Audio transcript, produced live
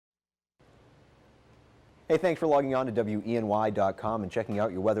Hey, thanks for logging on to WENY.com and checking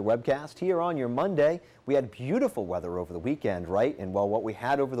out your weather webcast here on your Monday. We had beautiful weather over the weekend, right? And well, what we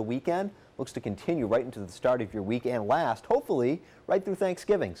had over the weekend looks to continue right into the start of your week and last, hopefully, right through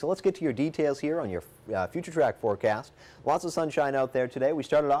Thanksgiving. So let's get to your details here on your future track forecast. Lots of sunshine out there today. We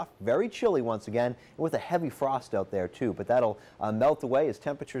started off very chilly once again and with a heavy frost out there too, but that'll melt away as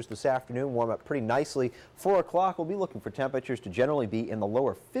temperatures this afternoon warm up pretty nicely. 4 o'clock, we'll be looking for temperatures to generally be in the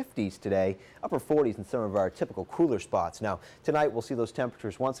lower 50s today, upper 40s in some of our typical cooler spots. Now, tonight we'll see those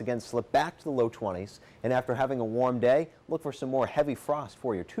temperatures once again slip back to the low 20s, and after having a warm day, look for some more heavy frost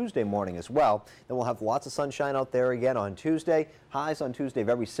for your Tuesday morning as well. Then we'll have lots of sunshine out there again on Tuesday. Highs on Tuesday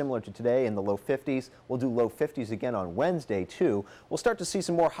very similar to today in the low 50s. We'll do low 50s again on Wednesday too. We'll start to see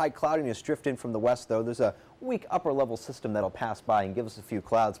some more high cloudiness drift in from the west though. There's a weak upper level system that'll pass by and give us a few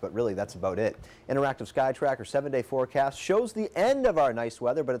clouds, but really that's about it. Interactive Sky Tracker 7-day forecast shows the end of our nice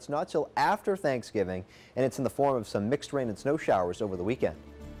weather, but it's not till after Thanksgiving, and it's in the form of some mixed rain and snow showers over the weekend.